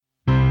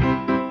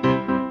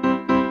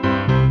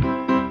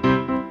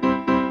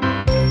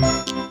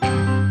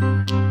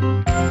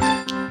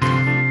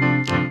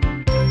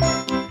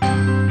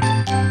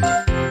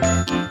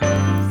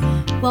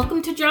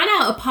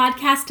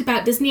podcast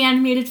about Disney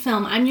animated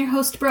film. I'm your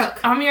host,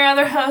 Brooke. I'm your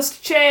other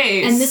host,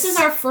 Chase. And this is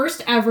our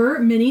first ever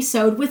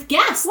mini-sode with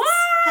guests. What?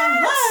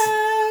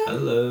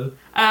 Hello.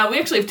 We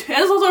actually have this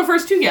is also our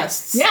first 2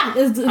 guests. Yeah,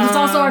 it's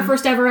also our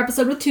first ever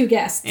episode with 2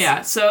 guests.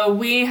 Yeah, so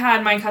we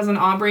had my cousin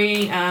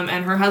Aubrey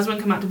and her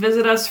husband come out to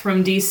visit us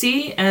from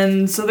DC,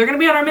 and so they're going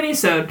to be on our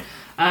mini-sode.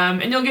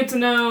 And you'll get to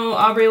know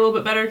Aubrey a little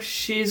bit better.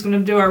 She's going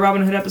to do our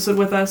Robin Hood episode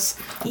with us.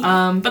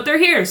 But they're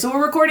here, so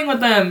we're recording with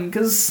them,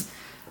 because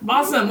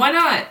awesome, why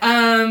not?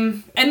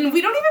 And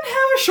we don't even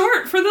have a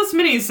short for this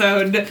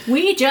mini-sode.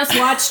 We just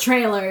watched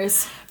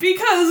trailers.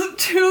 Because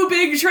 2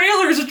 big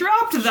trailers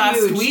dropped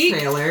last week.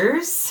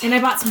 Trailers. And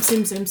I bought some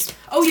Tsum Tsums.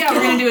 Oh yeah, we're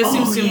going to do a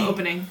Tsum Tsum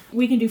opening.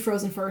 We can do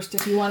Frozen first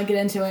if you want to get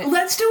into it.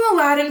 Let's do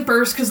Aladdin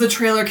first, because the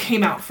trailer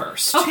came out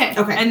first. Okay.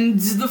 And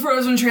the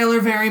Frozen trailer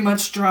very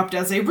much dropped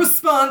as a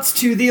response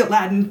to the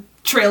Aladdin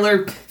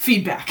trailer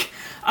feedback,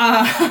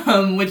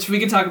 which we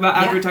can talk about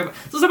after we talk about.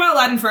 So let's talk about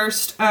Aladdin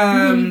first.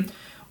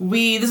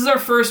 This is our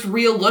first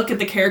real look at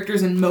the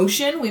characters in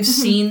motion. We've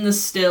seen the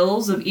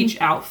stills of each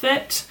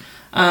outfit.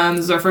 This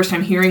is our first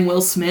time hearing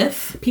Will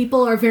Smith.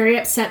 People are very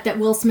upset that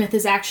Will Smith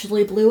is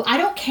actually blue. I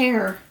don't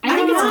care. I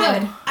think it's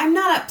good. I'm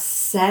not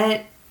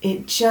upset.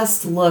 It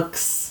just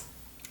looks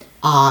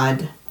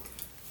odd.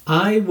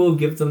 I will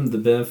give them the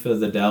benefit of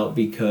the doubt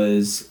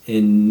because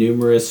in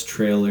numerous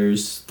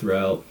trailers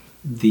throughout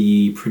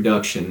the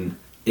production,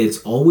 it's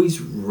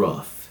always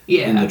rough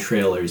in the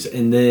trailers.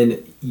 And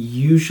then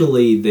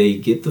usually they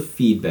get the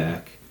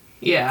feedback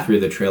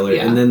through the trailer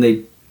and then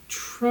they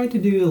try to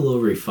do a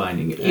little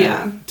refining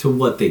to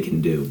what they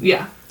can do.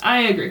 Yeah,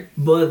 I agree.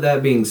 But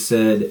that being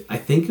said, I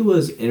think it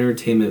was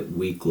Entertainment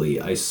Weekly.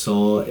 I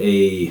saw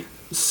a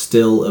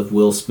still of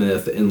Will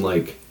Smith in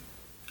like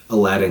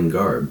Aladdin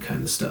garb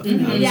kind of stuff.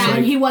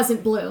 And he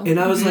wasn't blue. And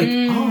I was like,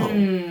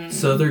 oh,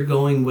 so they're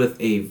going with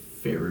a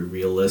very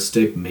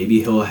realistic, maybe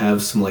he'll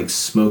have some like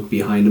smoke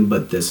behind him,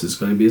 but this is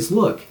going to be his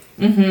look.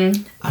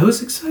 I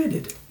was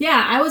excited.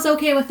 Yeah, I was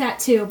okay with that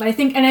too. But I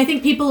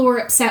think people were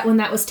upset when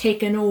that was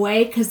taken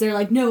away because they're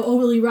like, no,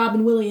 only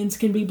Robin Williams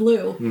can be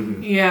blue.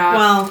 Yeah.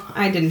 Well,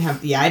 I didn't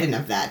have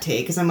that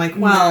take because I'm like,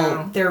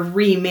 their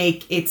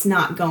remake, it's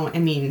not going. I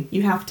mean,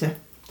 you have to.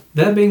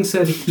 That being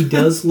said, he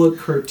does look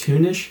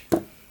cartoonish,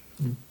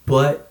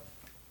 but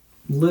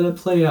let it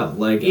play out.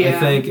 Like I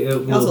think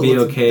it will be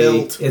okay.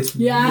 Built. It's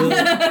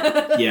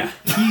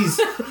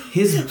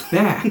his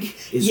back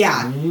is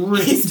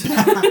ripped. His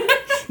back.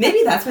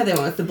 Maybe that's why they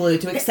went with the blue,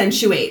 to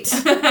accentuate.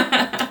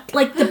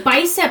 Like, the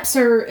biceps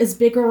are as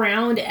big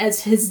around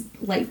as his,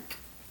 like,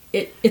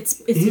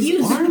 it's his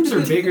huge. arms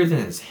are bigger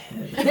than his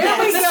head. There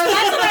we go.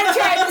 That's what I'm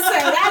trying to say.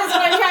 That is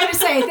what I'm trying to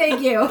say.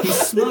 Thank you. He's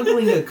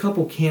smuggling a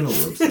couple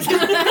cantaloupes.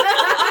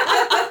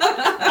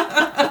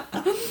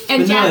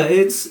 And no,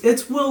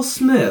 it's Will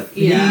Smith.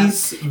 Yeah.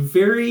 He's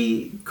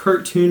very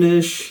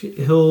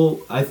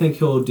cartoonish. I think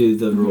he'll do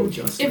the role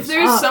justice. If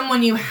there's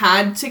someone you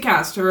had to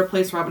cast to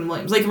replace Robin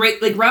Williams, like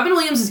Robin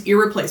Williams is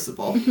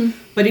irreplaceable,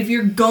 but if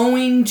you're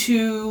going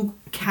to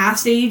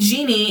cast a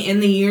genie in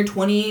the year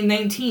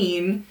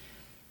 2019,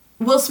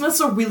 Will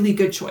Smith's a really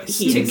good choice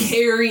to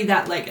carry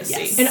that legacy.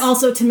 Yes. And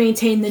also to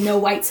maintain the no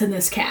whites in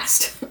this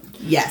cast.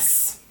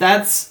 Yes.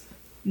 That's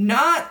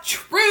not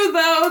true,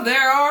 though.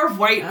 There are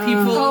white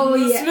people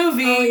in this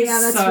movie. Oh,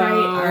 yeah, that's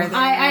right.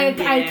 I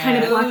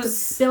kind of blocked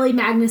it. Billy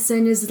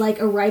Magnuson is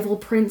like a rival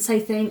prince, I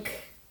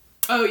think.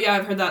 Oh, yeah,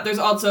 I've heard that. There's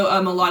also a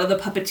lot of the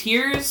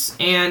puppeteers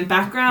and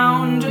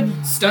background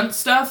stunt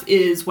stuff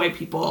is white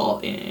people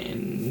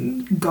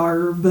in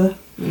garb.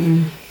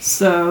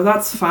 So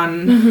that's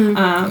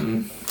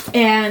fun.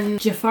 And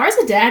Jafar's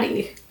a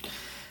daddy.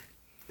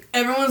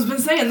 Everyone's been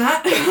saying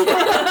that.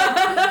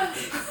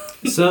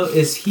 So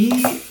is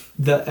he...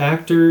 The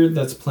actor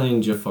that's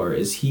playing Jafar,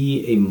 is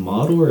he a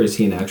model or is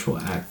he an actual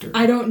actor?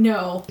 I don't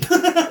know. That's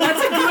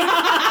a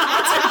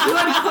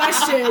good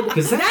question.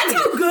 That's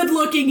how good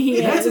looking he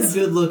is. That's a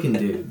good looking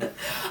dude.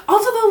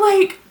 Also,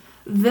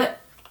 though,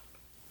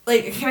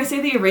 can I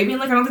say the Arabian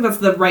look? I don't think that's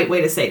the right way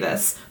to say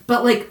this.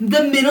 But, like,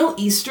 the Middle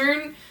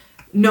Eastern,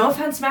 no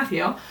offense,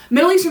 Matthew,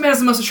 Middle Eastern man is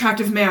the most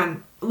attractive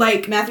man.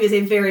 Like, Matthew is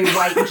a very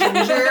white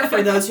ginger,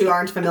 for those who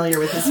aren't familiar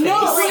with his face. No,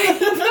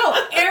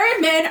 Arab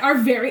men are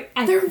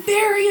they're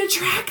very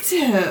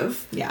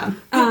attractive. Yeah.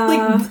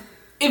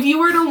 If you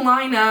were to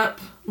line up,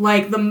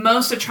 like, the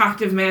most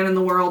attractive man in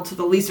the world to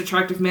the least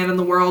attractive man in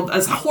the world,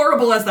 as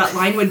horrible as that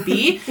line would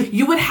be,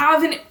 you would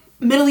have an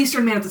Middle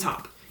Eastern man at the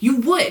top.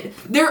 You would.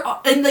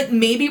 And, like,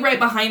 maybe right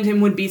behind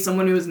him would be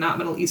someone who is not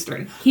Middle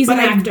Eastern. He's an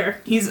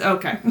actor. He's,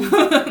 okay.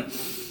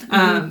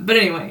 But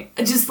anyway,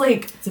 just,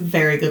 like... It's a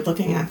very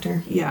good-looking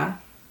actor. Yeah.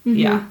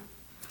 Yeah.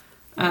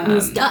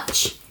 He's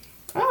Dutch.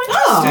 Oh,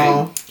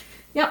 interesting.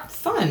 Yep.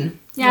 Fun.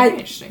 Yeah. Very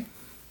interesting.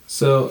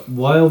 So,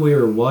 while we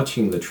were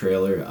watching the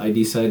trailer, I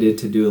decided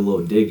to do a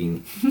little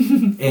digging.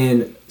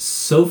 And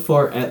so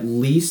far, at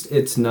least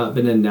it's not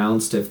been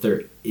announced if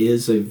there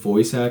is a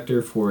voice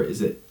actor for,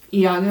 is it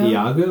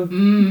Iago?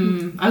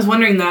 I was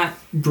wondering that.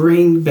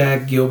 Bring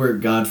back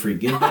Gilbert Godfrey.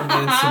 Give that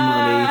man some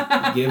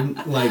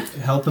money.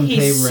 Help him pay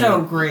rent. He's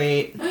so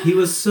great. He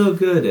was so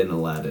good in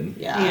Aladdin.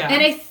 Yeah.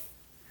 And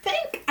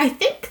I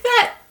think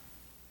that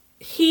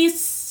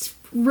he's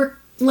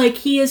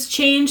he has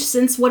changed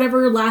since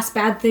whatever last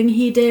bad thing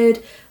he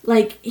did.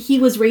 Like, he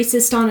was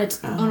racist on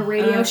a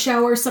radio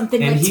show or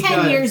something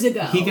 10 years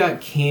ago. He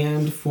got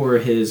canned for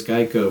his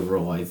Geico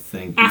role, I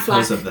think,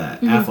 because of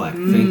that. Affleck,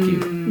 thank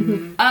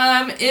you.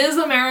 Is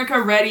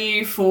America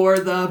ready for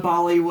the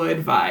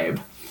Bollywood vibe?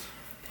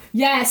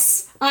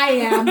 Yes, I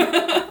am.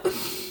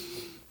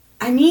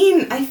 I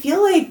mean, I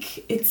feel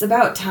like it's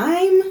about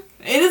time.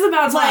 It is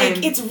about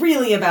time. It's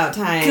really about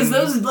time. Because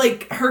those,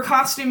 her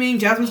costuming,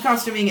 Jasmine's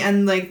costuming,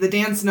 and, the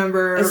dance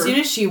number... As soon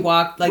as she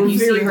walked, you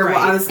see her, bright.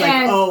 I was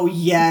like, oh,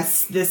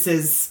 yes, this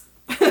is...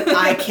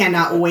 I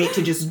cannot wait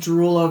to just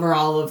drool over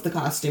all of the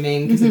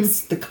costuming,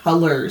 because the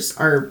colors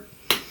are...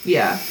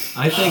 Yeah.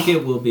 I think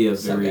it will be a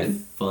very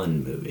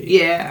fun movie.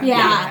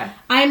 Yeah.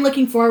 I'm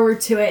looking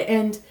forward to it,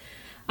 and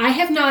I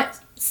have not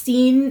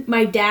seen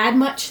my dad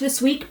much this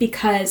week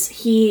because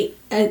he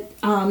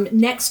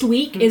next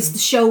week is the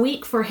show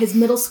week for his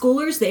middle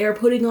schoolers. They are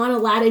putting on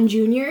Aladdin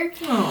Jr.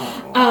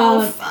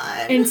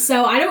 Fun. And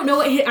so I don't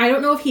know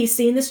if he's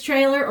seen this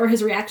trailer or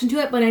his reaction to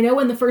it, but I know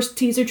when the first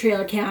teaser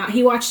trailer came out,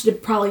 he watched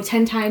it probably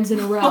 10 times in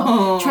a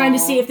row, trying to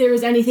see if there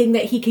was anything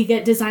that he could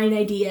get design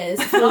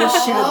ideas for the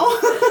show.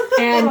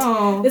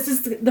 And this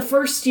is the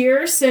first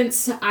year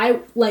since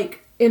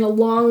in a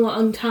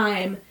long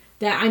time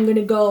that I'm going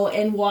to go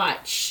and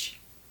watch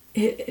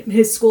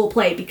his school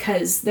play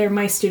because they're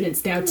my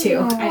students now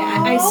too.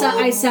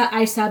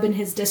 I sub in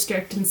his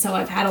district, and so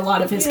I've had a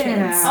lot of his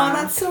kids. Oh,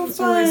 that's so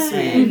fun.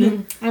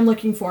 Mm-hmm. I'm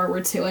looking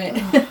forward to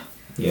it.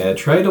 Yeah,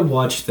 try to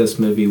watch this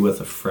movie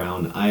with a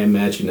frown. I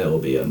imagine it will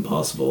be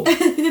impossible.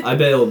 I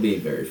bet it will be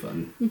very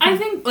fun. I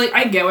think,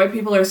 I get why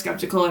people are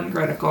skeptical and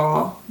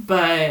critical,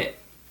 but,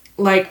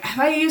 have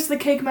I used the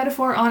cake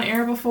metaphor on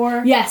air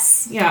before?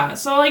 Yes. Yeah,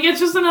 so, it's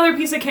just another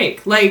piece of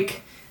cake.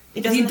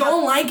 If you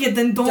don't like it,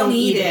 then don't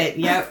eat it.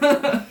 Yep.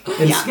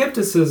 And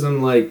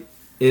skepticism,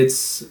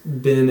 it's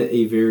been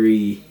a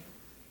very,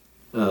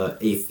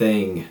 a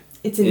thing.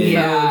 It's in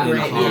Hollywood.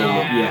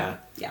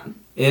 Yeah.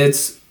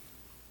 It's,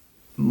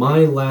 my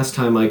last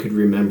time I could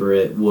remember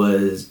it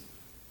was,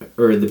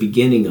 or the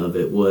beginning of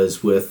it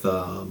was with,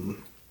 I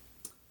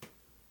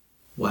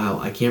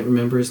can't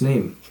remember his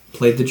name.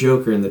 Played the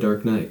Joker in The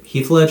Dark Knight.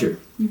 Heath Ledger.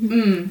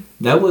 Mm-hmm.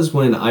 That was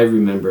when I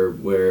remember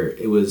where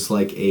it was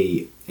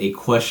a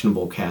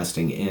questionable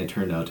casting, and it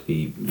turned out to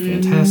be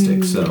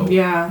fantastic. So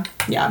yeah.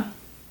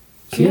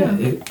 So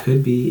it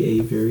could be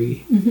a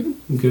very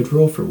good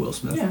role for Will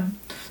Smith. Yeah.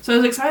 So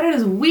as excited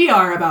as we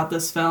are about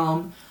this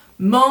film,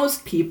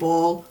 most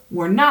people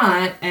were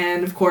not,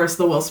 and of course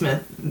the Will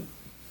Smith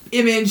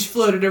image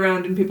floated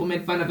around and people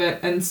made fun of it,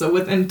 and so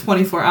within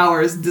 24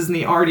 hours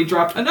Disney already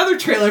dropped another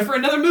trailer for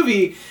another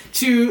movie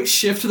to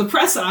shift the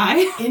press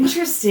eye.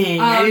 Interesting.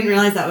 I didn't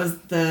realize that was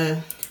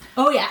the...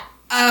 Oh yeah.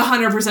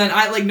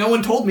 100%. No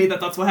one told me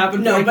that that's what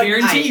happened, but I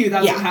guarantee you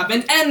that's what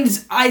happened.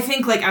 And I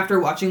think, after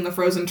watching the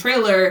Frozen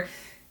trailer,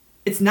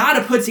 it's not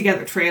a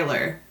put-together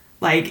trailer.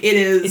 It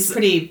is... It's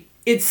pretty...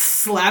 It's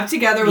slapped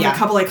together with a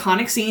couple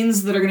iconic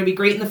scenes that are going to be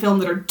great in the film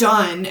that are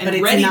done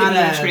and ready to be in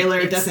the trailer.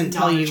 It doesn't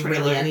tell you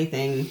really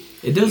anything.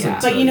 It doesn't. Yeah.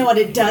 But you know what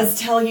it does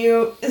tell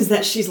you is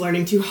that she's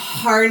learning to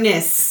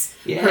harness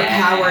her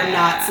power,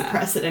 not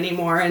suppress it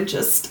anymore, and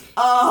just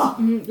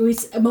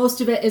most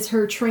of it is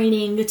her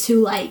training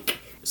to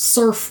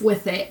surf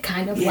with it,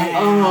 kind of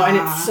and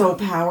it's so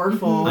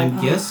powerful. I'm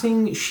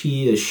guessing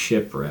she is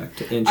shipwrecked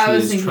and she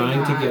is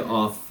trying to get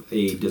off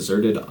a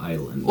deserted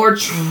island. Or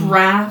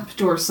trapped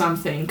or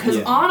something. Because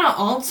Anna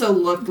also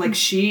looked like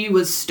she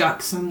was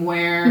stuck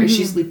somewhere and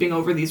she's leaping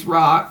over these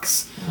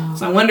rocks. Oh.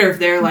 So I wonder if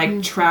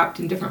they're trapped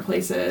in different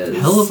places.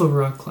 Hell of a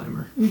rock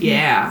climber.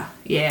 Yeah.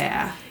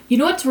 You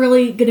know what's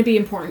really going to be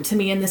important to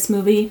me in this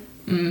movie?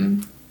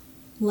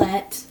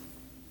 Let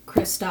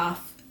Kristoff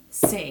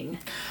sing.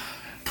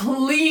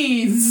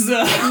 Please. He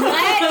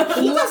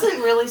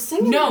doesn't really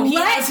sing. No, he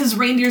has his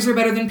reindeers are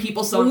better than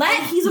people, so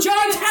he's a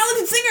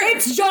talented singer.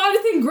 It's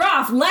Jonathan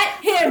Groff. Let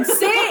him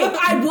sing.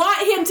 I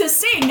want him to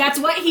sing. That's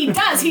what he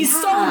does. He's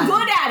so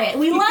good at it.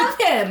 We love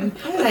him.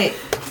 Right.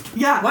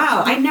 Yeah.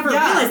 Wow. I never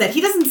realized that.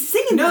 He doesn't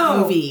sing in the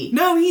movie.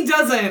 No, he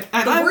doesn't.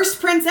 The worst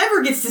prince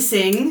ever gets to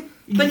sing,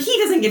 but he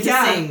doesn't get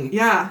to sing.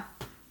 Yeah.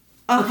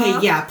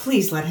 Okay,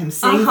 please let him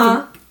sing.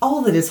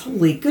 All that is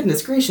holy.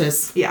 Goodness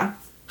gracious. Yeah.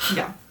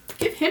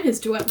 Give him his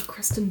duet with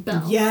Kristen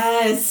Bell.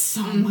 Yes.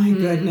 Oh my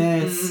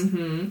goodness.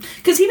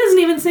 Because he doesn't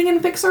even sing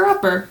in Fixer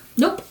Upper.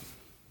 Nope.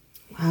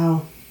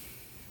 Wow.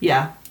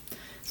 Yeah.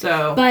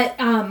 So. But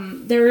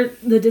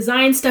the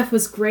design stuff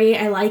was great.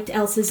 I liked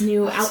Elsa's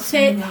new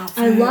outfit.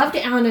 I loved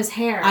Anna's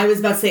hair. I was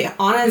about to say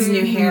Anna's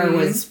new hair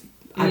was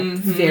a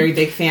very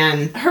big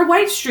fan. Her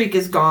white streak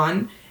is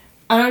gone.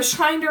 And I was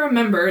trying to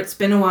remember. It's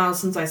been a while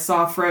since I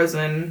saw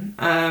Frozen.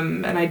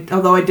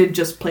 Although I did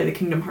just play the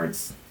Kingdom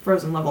Hearts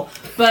Frozen level,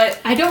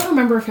 but I don't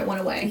remember if it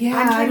went away. Yeah,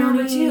 I'm trying to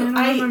remember too.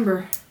 I don't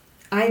remember.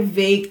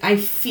 I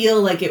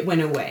feel like it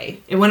went away.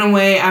 It went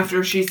away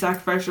after she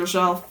sacrificed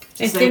herself.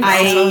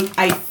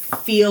 I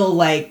feel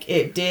like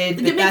it did,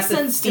 but it makes that's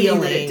sense a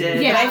feeling. to me that it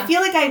did. Yeah. But I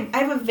feel like I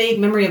have a vague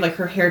memory of like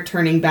her hair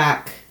turning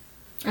back.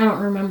 I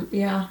don't remember.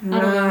 Yeah. I don't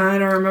know. I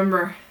don't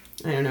remember.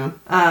 I don't know.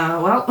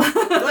 Well.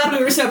 Glad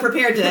we were so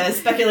prepared to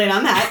speculate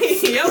on that.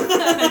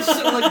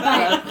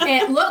 But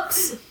it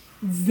looks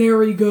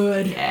very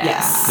good. Yeah.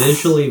 Yes.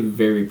 Visually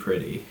very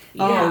pretty.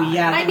 Oh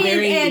yeah. I mean,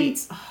 and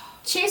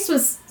Chase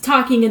was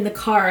talking in the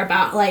car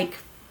about like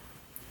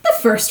the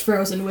first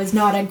Frozen was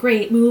not a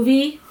great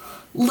movie.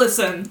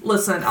 Listen,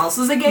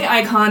 Elsa's a gay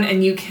icon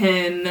and you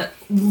can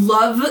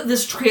love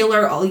this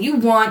trailer all you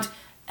want.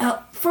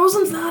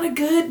 Frozen's not a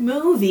good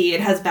movie.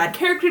 It has bad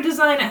character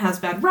design, it has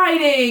bad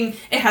writing,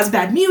 it has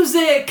bad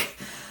music.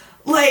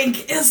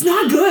 Like, it's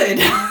not good.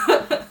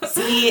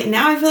 See,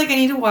 now I feel like I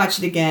need to watch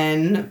it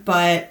again,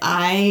 but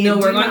No,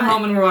 we're going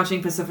home and we're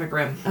watching Pacific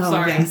Rim. Oh,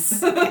 Sorry.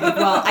 yes. Okay.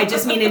 Well, I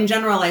just mean in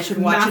general I should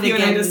watch Matthew it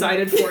again. and I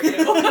decided for you.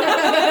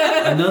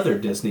 Another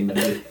Disney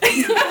movie.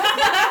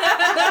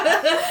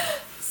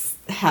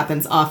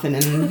 Happens often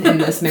in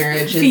this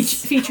marriage.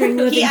 Featuring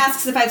living. He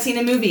asks if I've seen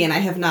a movie and I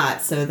have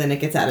not, so then it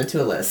gets added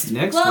to a list.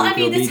 Next Well, week I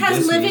mean, it'll this be has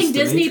Disney's living The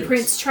Disney Matrix.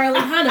 Prince Charlie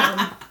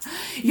Hunnam.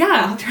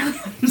 Yeah, Charlie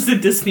Hunnam's a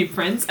Disney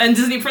prince, and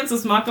Disney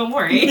Princess Mako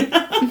Mori.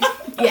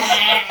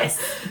 Yes.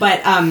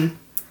 But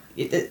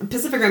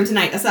Pacific Rim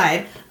tonight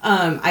aside,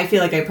 I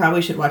feel like I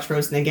probably should watch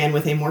Frozen again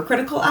with a more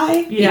critical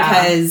eye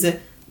because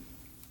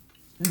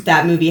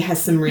that movie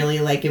has some really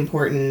like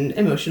important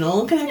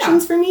emotional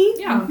connections for me.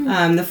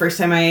 Yeah. The first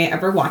time I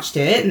ever watched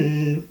it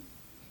and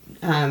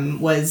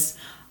was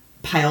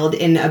piled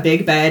in a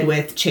big bed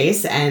with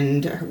Chase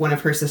and one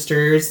of her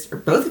sisters, or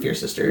both of your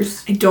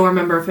sisters. I don't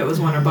remember if it was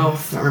one or I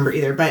both. don't remember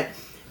either, but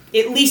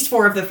at least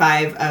 4 of the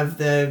 5 of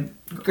the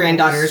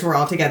granddaughters were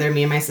all together,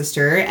 me and my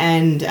sister,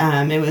 and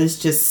it was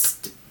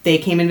just, they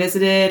came and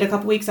visited a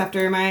couple weeks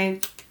after my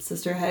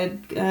sister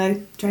had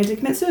tried to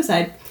commit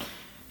suicide.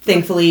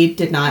 Thankfully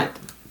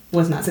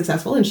was not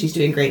successful, and she's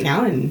doing great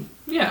now, and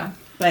Yeah.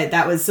 but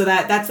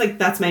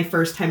that's my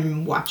first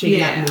time watching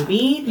that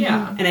movie.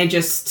 Yeah. And I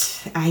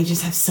just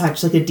have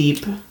such like a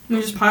deep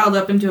We just piled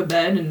up into a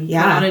bed and put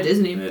on a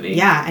Disney movie.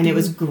 yeah, and it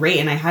was great,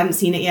 and I hadn't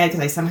seen it yet because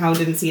I somehow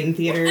didn't see it in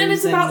theaters. And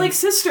it's about like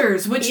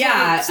sisters, which so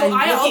and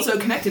I also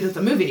connected with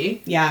the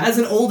movie. Yeah. As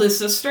an oldest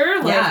sister,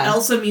 like Yeah.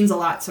 Elsa means a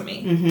lot to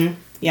me. Mm-hmm.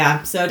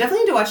 Yeah, so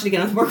definitely need to watch it again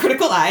with a more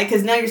critical eye,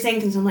 because now you're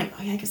saying things I'm like,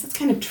 oh yeah, I guess that's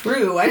kind of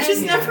true. I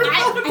just never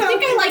thought about I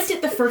think I liked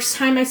it the first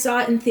time I saw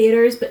it in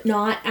theaters, but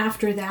not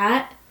after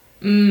that.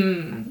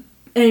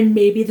 And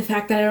maybe the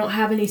fact that I don't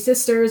have any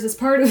sisters is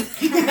part of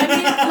it. I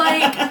mean,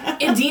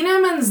 like, Idina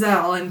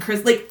Menzel and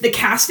Chris, like, the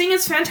casting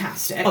is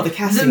fantastic. Oh, the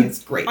casting is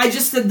great. I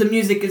just said the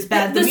music is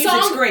bad. The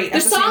music's great. The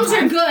songs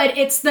are good.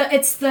 It's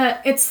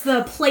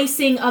the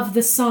placing of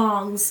the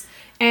songs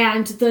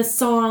and the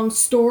song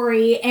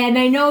story. And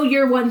I know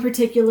your one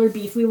particular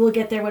beef. We will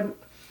get there when.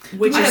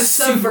 Which I is have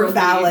super several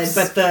valid,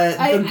 beefs. but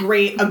a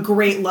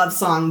great love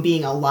song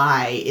being a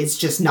lie is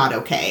just not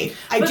okay.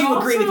 I But do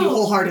agree with you also-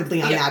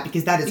 wholeheartedly on that,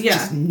 because that is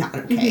just not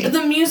okay.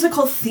 The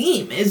musical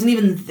theme isn't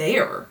even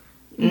there.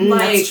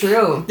 That's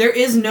true. There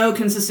is no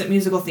consistent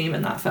musical theme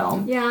in that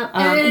film.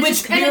 Yeah.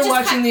 Which you're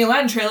watching the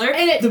Aladdin trailer,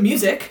 and the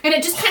music. And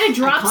it just kind of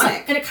drops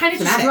Iconic. and it kind of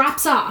just Dramatic.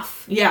 drops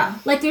off. Yeah.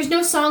 Like there's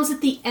no songs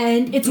at the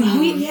end. It's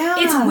weird. yeah.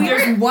 It's There's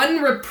weird.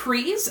 one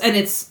reprise, and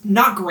it's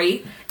not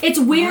great. It's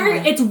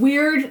weird. Yeah. It's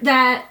weird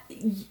that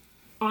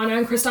Anna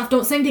and Kristoff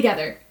don't sing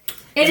together.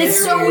 It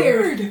is so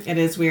weird. It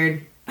is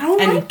weird. I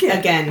don't And like it.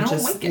 again, I don't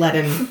just like it. let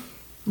him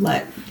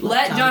let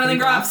Jonathan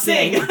Groff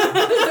sing.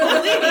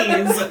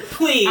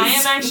 Please. I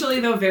am actually,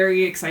 though,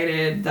 very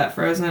excited that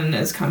Frozen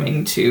is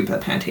coming to the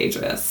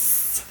Pantages.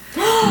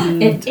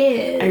 It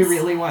is. I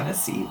really want to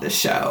see the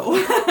show.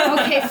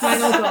 Okay,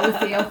 fine. I'll go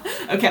with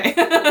you. Okay.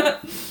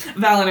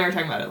 Val and I were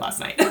talking about it last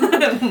night.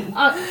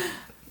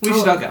 We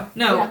should all go.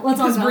 No, Yeah, let's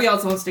all because go. Brie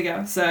also wants to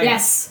go. So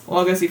Yes. we'll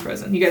all go see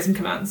Frozen. You guys can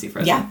come out and see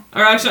Frozen. Yeah.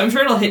 Or actually, I'm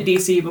sure it'll hit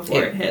DC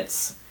before it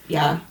hits.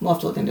 Yeah, we'll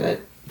have to look into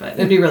it. But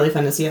It'd be really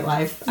fun to see it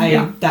live. I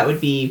think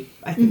that'd be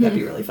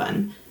really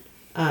fun.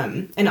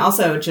 And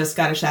also just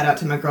got a shout out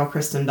to my girl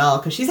Kristen Bell,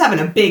 because she's having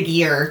a big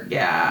year.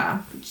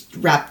 yeah.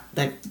 Wrapped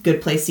like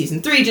Good Place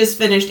season 3 just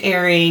finished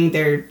airing.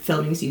 They're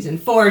filming season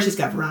 4. She's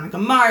got Veronica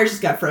Mars. She's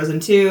got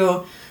Frozen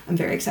 2. I'm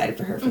very excited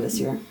for her for this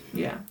year.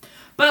 Yeah.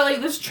 But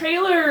like this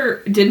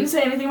trailer didn't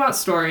say anything about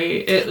story.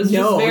 It was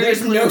just very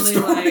there's no clearly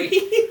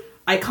story.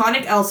 like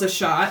iconic Elsa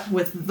shot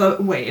with the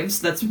waves.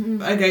 That's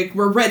okay.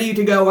 We're ready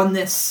to go on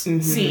this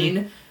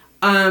scene.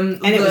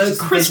 And it was The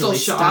just crystal visually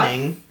shot.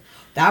 stunning.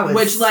 That was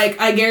Which, like,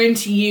 I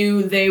guarantee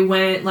you they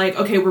went, like,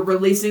 okay, we're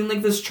releasing,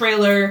 like, this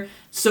trailer,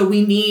 so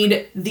we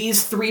need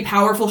these 3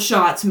 powerful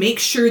shots. Make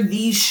sure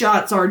these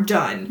shots are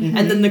done.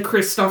 And then the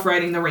Kristoff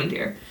riding the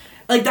reindeer.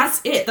 Like,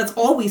 that's it. That's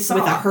all we saw.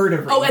 With a herd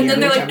of Oh, and then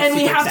reindeer, they're which like, I'm and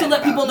we super have to let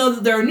excited people about. know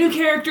that there are new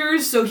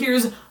characters, so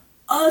here's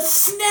a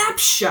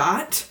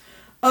snapshot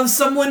of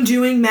someone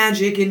doing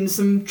magic in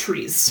some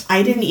trees.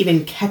 I didn't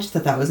even catch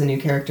that was a new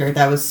character.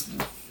 That was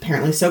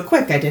apparently so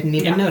quick I didn't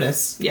even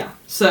notice. Yeah.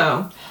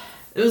 So,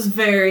 It was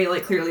very,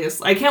 like, clearly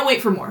I can't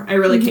wait for more. I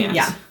really can't.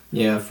 Yeah.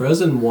 Yeah,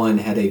 Frozen 1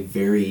 had a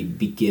very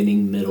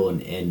beginning, middle,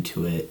 and end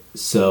to it,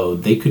 so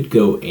they could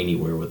go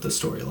anywhere with the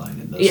storyline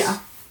in this. Yeah.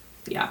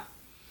 Yeah.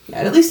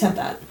 Yeah, at least have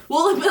that.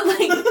 Well, but like,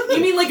 you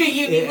mean like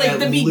like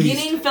the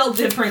beginning felt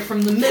different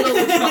from the middle,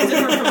 which felt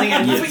different from the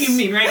end. That's what you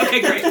mean, right?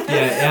 Okay, great. Yeah,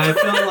 and I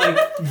felt like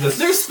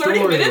there's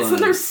 30 minutes, and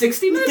there's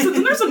 60 minutes, and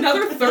then there's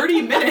another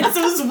 30 minutes.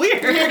 It was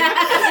weird.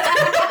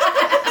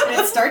 And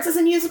it starts as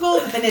a musical,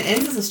 but then it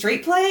ends as a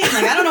straight play. Like,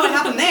 I don't know what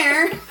happened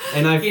there.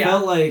 And I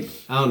felt like,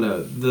 I don't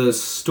know, the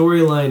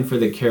storyline for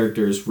the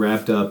characters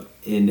wrapped up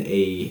in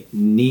a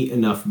neat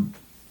enough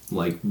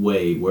like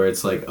way where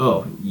it's like,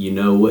 oh, you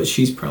know what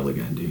she's probably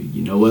gonna do,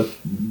 you know what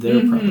they're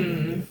probably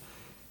gonna do,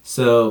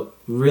 so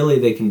really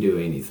they can do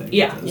anything.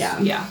 Yeah, with this.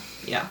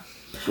 yeah.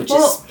 Which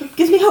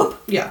gives me hope.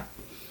 Yeah.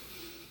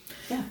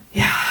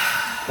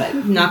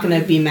 But not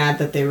gonna be mad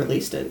that they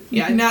released it.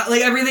 Yeah, not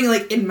like everything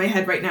like in my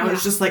head right now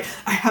is just like,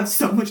 I have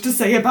so much to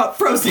say about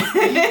Frozen.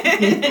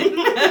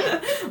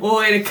 We'll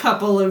wait a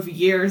couple of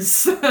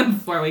years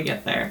before we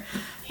get there.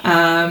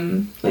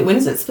 Wait, when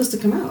is it supposed to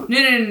come out?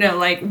 No.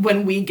 Like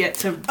when we get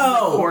to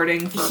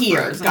recording for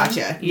here. Frozen.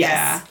 Gotcha.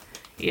 Yeah.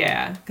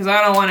 Yeah, because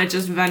I don't want to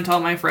just vent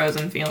all my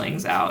Frozen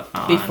feelings out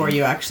on before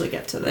you actually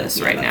get to this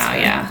right now. Fair.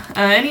 Yeah.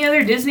 Any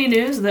other Disney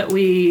news that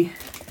we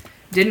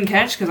didn't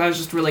catch? Because I was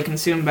just really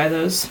consumed by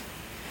those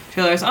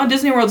trailers. Oh,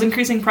 Disney World's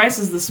increasing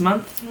prices this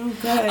month. Oh,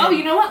 good. Oh,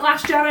 you know what? Not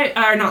Last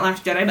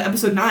Jedi, but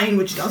Episode 9,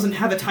 which doesn't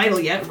have a title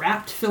yet,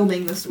 wrapped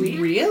filming this week.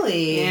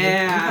 Really?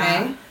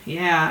 Yeah. Okay.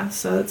 Yeah.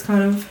 So it's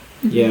kind of.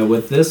 Yeah,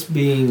 with this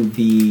being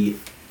the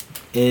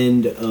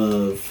end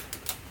of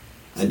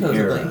an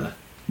era.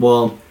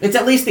 Well, it's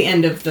at least the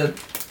end of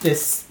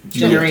this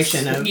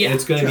generation of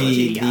it's going to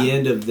be the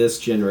end of this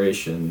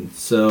generation.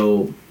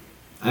 So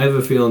I have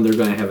a feeling they're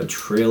going to have a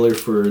trailer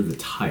for the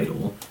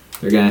title.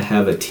 They're going to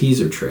have a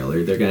teaser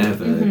trailer. They're going to have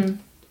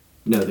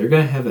they're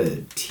going to have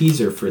a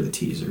teaser for the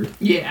teaser.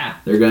 Yeah.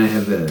 They're going to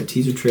have a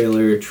teaser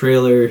trailer.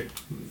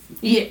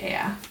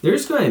 Yeah.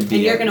 There's going to be.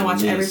 And you're going to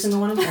watch every single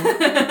one of them.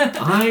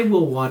 I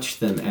will watch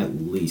them at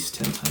least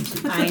 10 times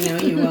a week. I know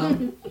you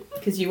will.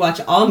 Because you watch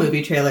all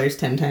movie trailers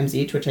 10 times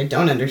each, which I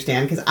don't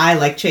understand, because I,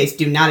 like Chase,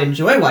 do not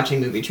enjoy watching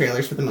movie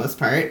trailers for the most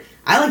part.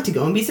 I like to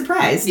go and be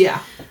surprised.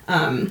 Yeah.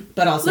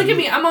 But also... Look at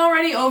me, I'm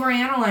already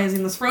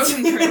overanalyzing this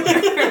Frozen trailer.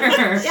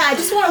 Yeah, I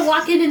just want to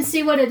walk in and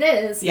see what it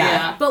is.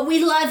 Yeah. But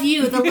we love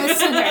you, the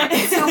listener,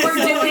 so we're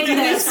doing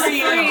this for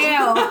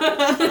you.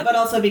 But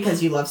also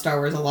because you love Star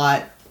Wars a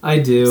lot. I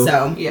do.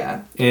 So...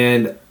 Yeah.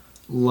 And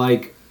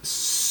like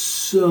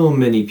so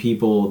many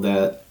people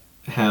that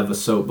have a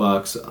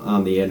soapbox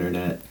on the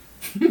internet,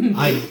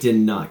 I did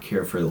not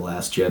care for The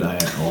Last Jedi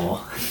at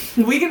all.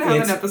 We can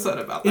have an episode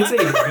about that.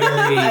 It's a very...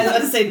 I was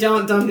about to say,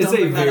 don't It's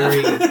a very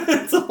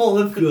it's a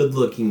whole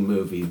good-looking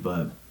movie,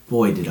 but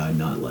boy, did I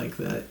not like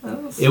that.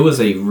 It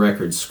was a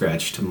record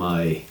scratch to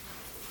my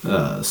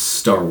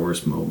Star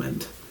Wars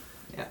moment.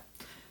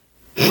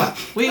 Well,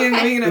 we can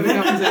have a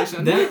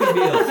conversation. That could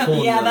be a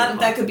whole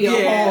that could be a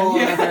whole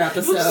other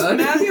episode.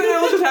 Matthew and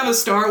I will just have a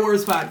Star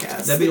Wars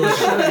podcast. That'd be like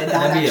a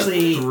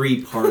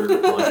 3-part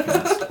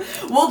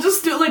podcast. We'll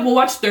just do we'll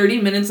watch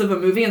 30 minutes of a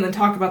movie and then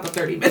talk about the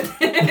 30 minutes.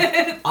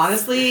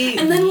 Honestly,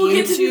 and then we'll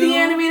get to do the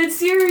animated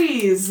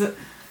series.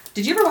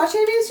 Did you ever watch the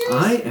animated series?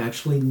 I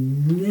actually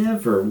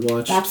never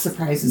watched. That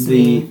surprises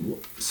me.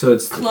 So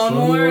it's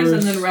Clone Wars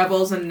and then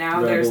Rebels, and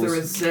now there's the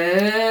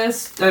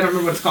Resist. I don't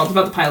remember what it's called. It's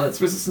about the pilots,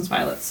 Resistance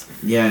pilots.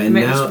 Yeah, and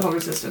now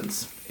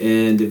Resistance.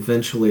 And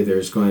eventually,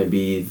 there's going to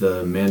be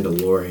the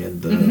Mandalorian,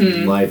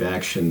 the live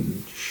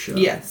action show.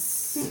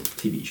 Yes.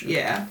 TV show.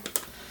 Yeah.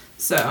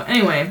 So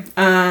anyway,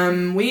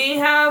 we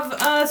have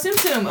Tsum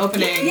Tsum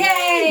opening.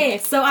 Yay!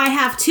 So I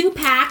have 2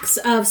 packs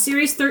of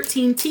Series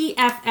 13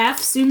 TFF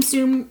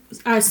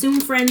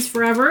Tsum Friends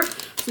Forever.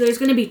 So there's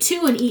going to be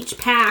 2 in each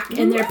pack,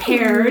 and they're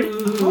paired.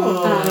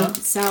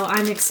 So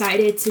I'm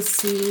excited to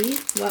see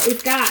what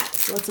we've got.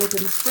 So let's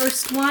open the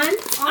first one.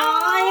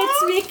 Oh,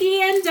 it's Mickey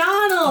and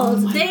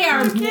Donald.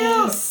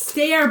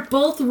 They are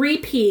both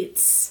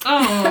repeats.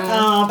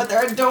 Oh, but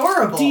they're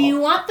adorable. Do you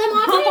want them,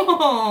 Audrey?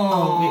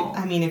 Oh,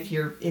 I mean, if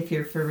you're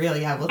for real,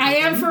 yeah. We'll I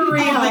am for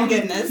real. Oh my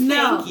goodness!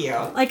 No. Thank you.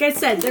 Like I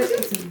said, they're.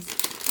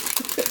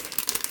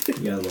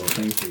 Yeah, a little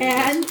thank you.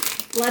 And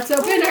let's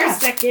open our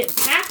second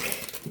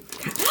pack.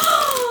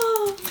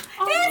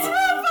 It's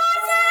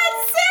Mufasa and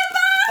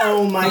Simba!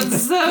 Oh my god.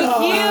 That's so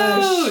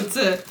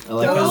cute! I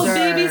like Oh, how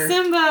baby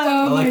Simba!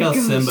 I like how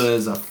Simba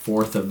is a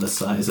fourth of the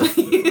size of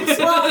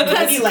Well,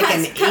 Maybe like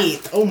an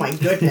eighth. Oh my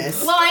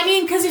goodness. Well, I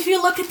mean, because if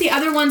you look at the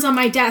other ones on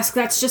my desk,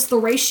 that's just the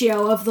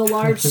ratio of the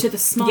large to the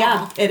small.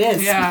 Yeah, it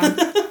is. Yeah.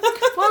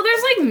 Well,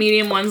 there's like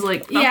medium ones,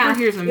 like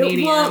here's a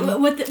medium. Well,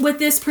 with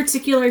this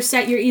particular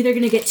set, you're either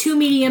going to get 2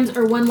 mediums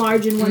or 1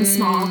 large and 1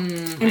 small.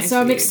 And so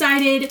I'm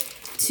excited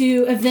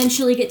to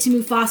eventually get to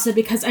Mufasa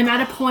because I'm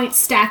at a point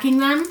stacking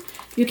them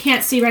you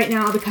can't see right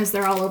now because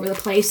they're all over the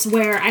place,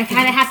 where I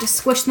kind of have to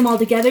squish them all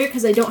together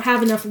because I don't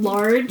have enough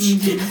large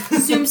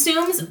Tsum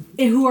Tsums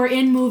who are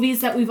in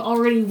movies that we've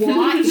already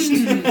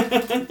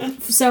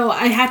watched. So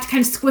I had to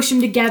kind of squish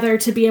them together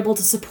to be able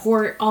to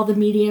support all the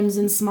mediums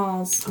and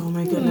smalls. Oh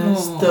my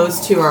goodness. Aww.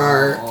 Those two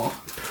are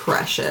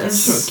precious.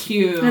 That's so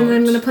cute. And then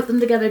I'm going to put them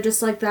together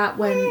just like that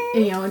when,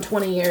 in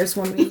 20 years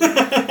when we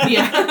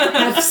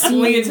have seen...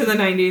 When we get to the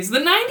 90s. The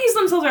 90s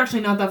themselves are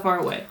actually not that far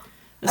away.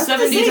 The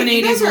 70s and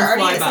 80s will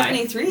fly by.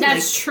 73.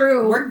 That's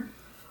true.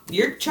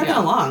 You're chugging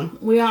along.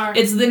 We are.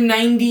 It's the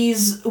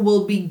 90s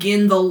will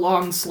begin the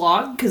long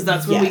slog, because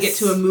that's when we get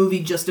to a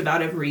movie just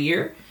about every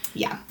year.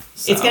 Yeah.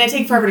 So. It's going to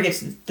take forever to get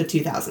to the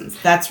 2000s.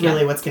 That's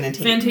really what's going to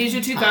take.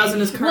 Fantasia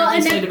 2000 is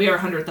currently slated to be our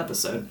 100th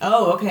episode.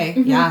 Oh, okay.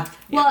 Mm-hmm. Yeah.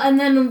 Well, and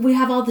then we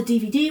have all the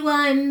DVD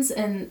ones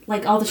and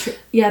like all the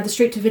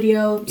straight to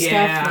video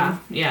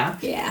stuff.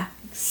 Yeah.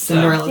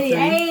 Cinderella 3.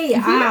 Hey,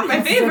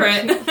 my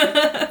favorite.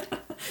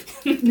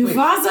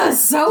 Mufasa is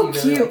so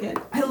cute. Like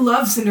I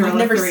love Cinderella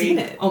 3. I've never seen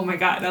it. Oh my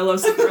god, I love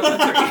Cinderella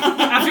 3.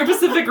 After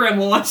Pacific Rim,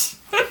 we'll watch.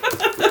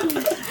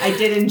 I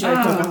did enjoy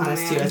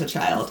Pocahontas too as a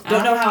child.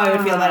 Don't know how I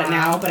would feel about it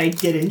now, but I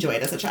did enjoy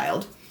it as a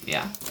child.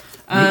 Yeah.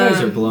 You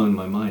guys are blowing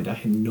my mind. I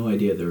had no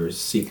idea there were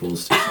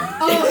sequels to something.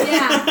 Oh,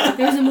 yeah.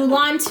 There was a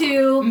Mulan 2.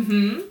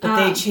 Mm-hmm. But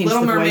they changed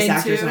Little the voice Mermaid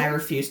actors 2. and I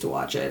refused to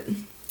watch it.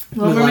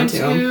 Little Mermaid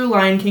 2,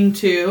 Lion King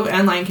 2,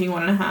 and Lion King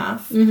 1.5.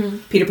 Mm-hmm.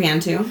 Peter Pan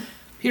 2.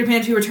 Peter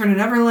Pan 2, Return to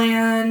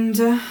Neverland.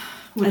 And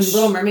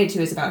Little Mermaid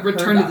 2 is about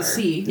Return her to the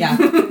Sea. Yeah.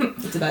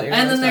 It's about Ariel's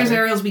And then there's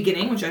daughter. Ariel's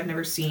Beginning, which I've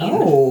never seen.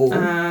 Oh.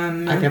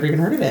 I've never even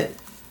heard of it.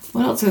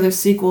 What else are there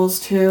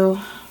sequels to?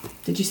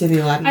 Did you say the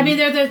Aladdin? I mean,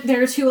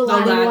 there are two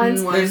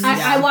Aladdin ones.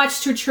 I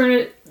watched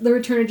The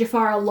Return of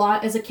Jafar a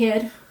lot as a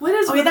kid. What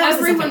is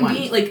everyone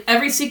being like?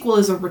 Every sequel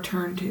is a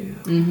return to.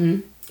 Mm-hmm.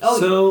 Oh,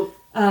 so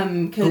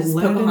because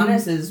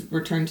Pocahontas is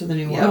Return to the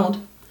New World,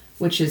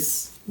 which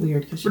is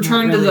weird.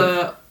 Return to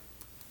the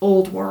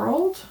Old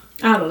World.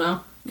 I don't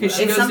know.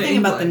 It's something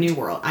about the New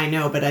World. I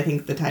know, but I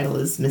think the title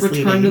is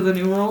misleading. Return to the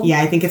New World?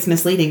 Yeah, I think it's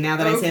misleading now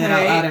that I say that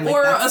out loud. I'm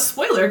or like, a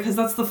spoiler, because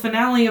that's the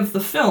finale of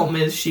the film,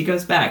 is she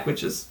goes back,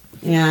 which is...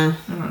 Yeah.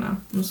 I don't know.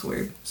 It's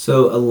weird.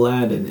 So,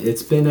 Aladdin.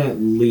 It's been at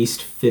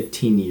least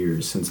 15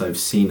 years since I've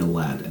seen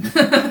Aladdin.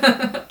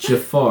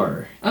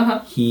 Jafar.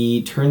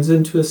 He turns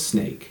into a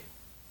snake.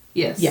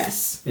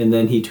 Yes. And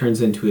then he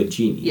turns into a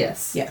genie.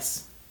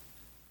 Yes.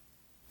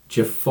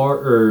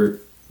 Jafar,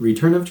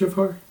 Return of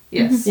Jafar?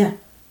 Yes. Yeah.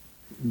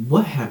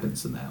 What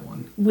happens in that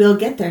one? We'll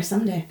get there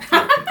someday.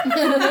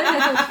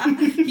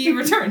 He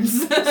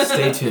returns.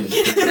 Stay tuned.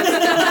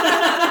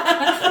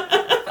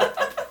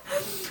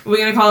 We're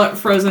going to call it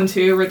Frozen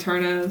 2,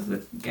 Return of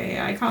the Gay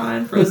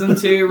Icon. Frozen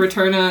 2,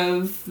 Return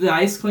of the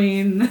Ice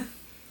Queen.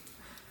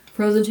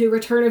 Frozen 2,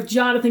 Return of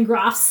Jonathan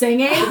Groff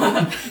singing.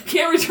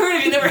 Can't return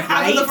if you never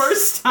had it the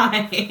first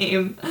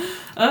time.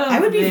 I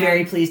would be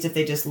very pleased if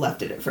they just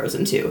left it at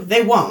Frozen 2.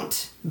 They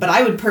won't, but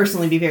I would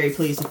personally be very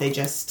pleased if they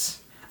just...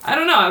 I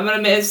don't know. I'm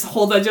going to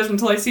hold that judgment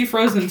until I see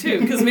Frozen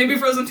 2. Because maybe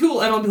Frozen 2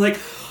 will end and I'll be like,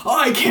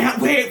 I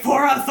can't wait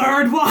for a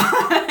third one.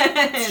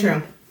 It's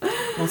true.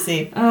 We'll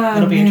see.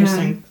 It'll be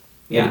interesting.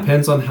 Yeah. It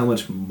depends on how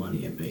much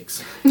money it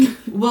makes.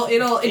 Well,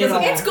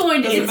 it's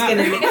going to.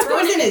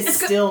 Frozen is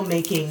still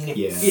making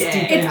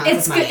stupid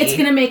amounts of money. It's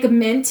going to make a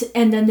mint,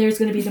 and then there's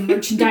going to be the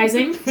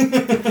merchandising.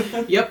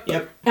 Yep.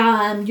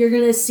 You're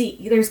going to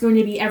see. There's going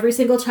to be every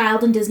single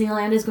child in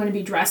Disneyland is going to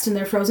be dressed in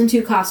their Frozen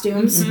 2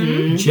 costumes.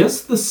 Mm-hmm.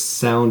 Just the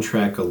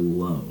soundtrack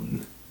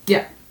alone.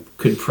 Yeah.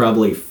 Could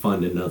probably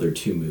fund another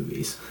 2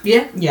 movies.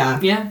 Yeah.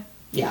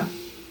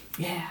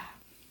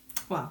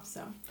 Wow.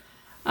 So.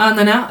 On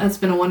the note, it's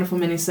been a wonderful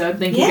mini-sode.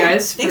 Thank you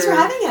guys for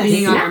having us.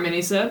 Being on our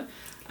mini-sode.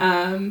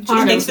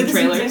 Thanks for the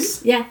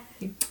trailers. Yeah,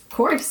 of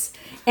course.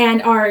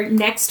 And our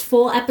next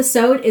full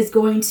episode is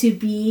going to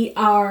be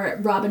our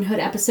Robin Hood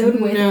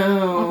episode with...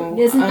 No.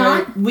 Isn't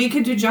not? We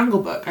could do Jungle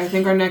Book. I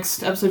think our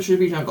next episode should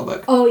be Jungle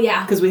Book. Oh,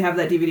 yeah. Because we have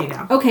that DVD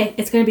now. Okay,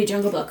 it's going to be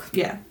Jungle Book.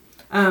 Yeah.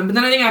 But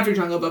then I think after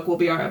Jungle Book will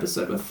be our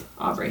episode with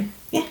Aubrey.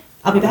 Yeah,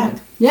 I'll be back.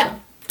 Yeah.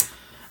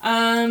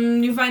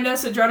 You can find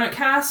us at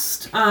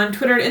DrawNoutCast on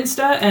Twitter and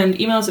Insta, and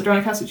email us at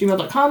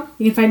drawnotcast@gmail.com.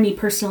 You can find me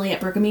personally at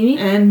Bergamini.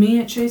 And me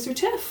at Chaser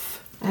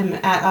Tiff. I'm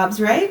at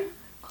ObsRight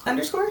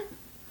 _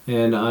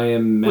 And I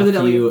am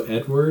Matthew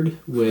Edward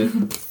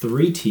with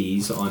 3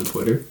 T's on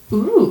Twitter.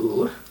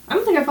 Ooh. I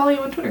don't think I follow you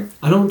on Twitter.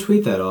 I don't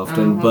tweet that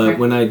often, but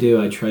when I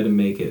do, I try to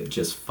make it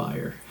just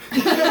fire.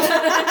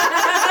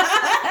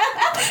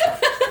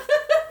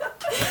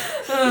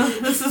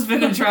 This has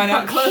been a drawn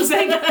out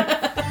closing.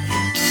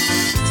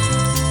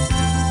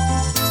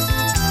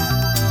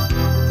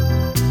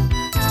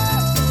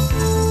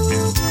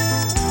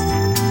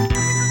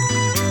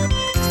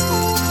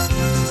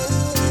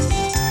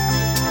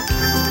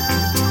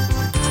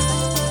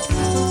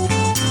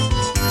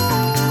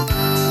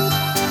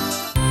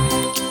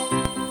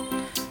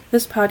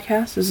 This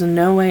podcast is in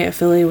no way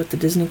affiliated with the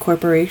Disney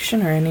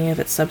Corporation or any of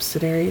its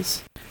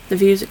subsidiaries. The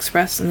views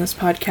expressed in this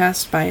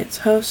podcast by its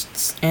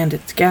hosts and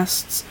its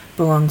guests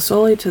belong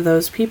solely to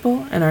those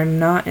people and are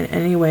not in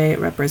any way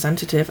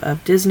representative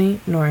of Disney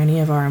nor any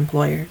of our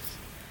employers.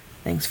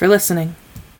 Thanks for listening.